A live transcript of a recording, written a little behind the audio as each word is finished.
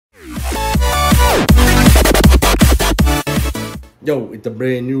Yo, it's a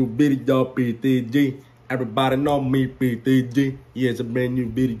brand new video, PTG. Everybody know me, PTG. Yeah, it's a brand new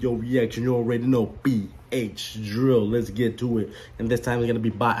video reaction. You already know, PH drill. Let's get to it. And this time it's gonna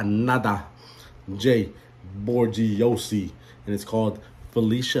be by another Jae Bourgeoisie, and it's called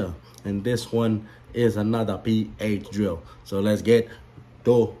Felicia. And this one is another PH drill. So let's get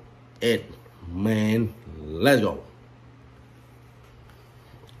to it, man. Let's go.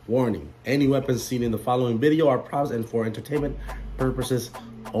 Warning, any weapons seen in the following video are props and for entertainment purposes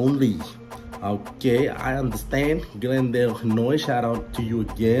only. Okay, I understand. Glendale Hanoi, shout out to you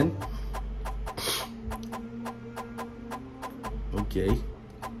again. Okay.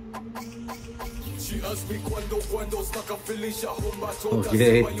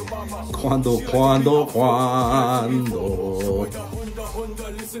 Okay. Cuando.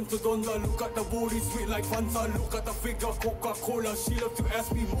 Listen to Donda, look at the booty, sweet like Fanta, look at the figure, Coca-Cola, she love to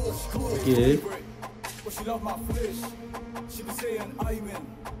ask me more. Okay. But she love my flesh, she be saying Ivan,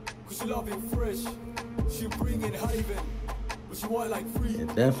 cause she love it fresh, she bring it Ivan, but she want like free.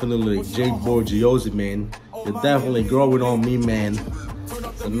 Yeah, definitely Jae Bourgeoisie, man. You're definitely growing on me, man.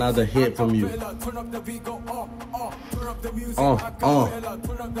 It's another hit from you. Turn up the beat, go up, turn up the music, turn up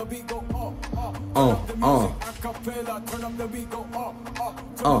the beat, go up, turn up the beat, go up,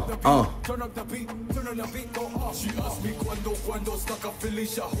 turn up the beat, go up. She asked me cuando stuck a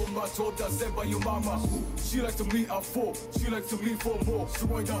Felicia, Honda told her said by your mama. She likes to meet at 4, she likes to meet for more. So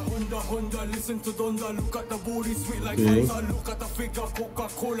why the Honda, listen to Donda, look at the booty, sweet like Fanta, look at the figure,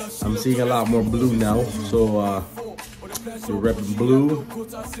 Coca-Cola. I'm seeing a lot more blue now, so you're repping blue.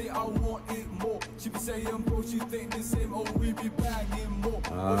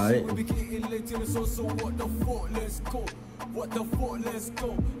 Alright.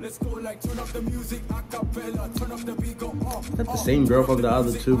 Let's go like turn up the music, acapella, turn up the beat, go up. Is that the same girl from the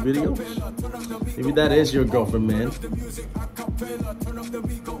other two videos? Maybe that is your girlfriend, man. Turn up the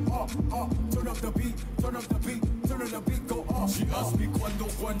beat, go up, turn up the beat, turn up the beat, turn up the beat, go up. She asked me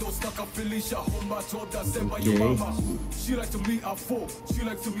cuando stuck a Felicia, Honda told her said by your mama. She likes to meet at 4, she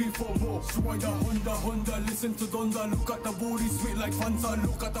likes to meet for more. So why the Honda, listen to Donda, look at the booty, sweet like Fanta,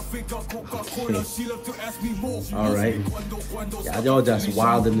 look at the figure, Coca-Cola, she love to ask me more. Alright. Yeah, y'all just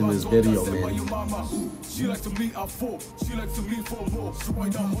wilding in this video, man. She likes to meet at 4, she likes to meet for more. So why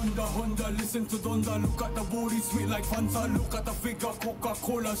the Honda, listen to Donda, look at the booty, sweet like Fanta, look at the figure,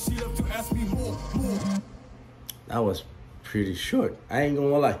 Coca-Cola, she love to ask me more. That was pretty short. I ain't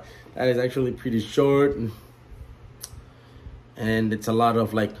gonna lie. That is actually pretty short. And it's a lot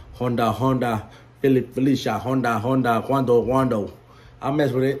of like Honda, Felicia, Honda, cuando. I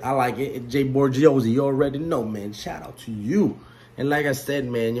mess with it. I like it. It's Jae Bourgeoisie. You already know, man. Shout out to you. And like I said,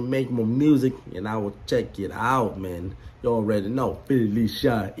 man, you make more music and I will check it out, man. You already know.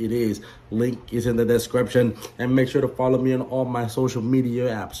 Felicia, it is. Link is in the description. And make sure to follow me on all my social media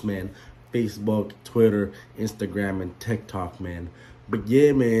apps, man. Facebook, Twitter, Instagram, and TikTok, man. But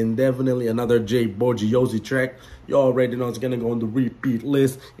yeah, man, definitely another Jae Bourgeoisie track. You already know it's gonna go on the repeat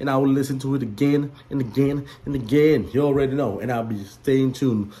list, and I will listen to it again and again and again. You already know, and I'll be staying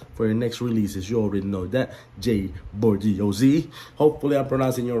tuned for your next releases. You already know that. Jae Bourgeoisie. Hopefully I'm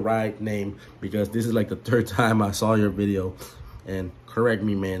pronouncing your right name, because this is like the 3rd time I saw your video. And correct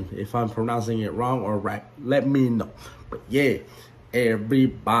me, man, if I'm pronouncing it wrong or right. Let me know. But yeah,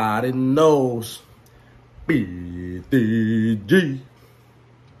 everybody knows PTG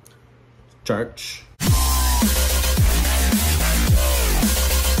Church.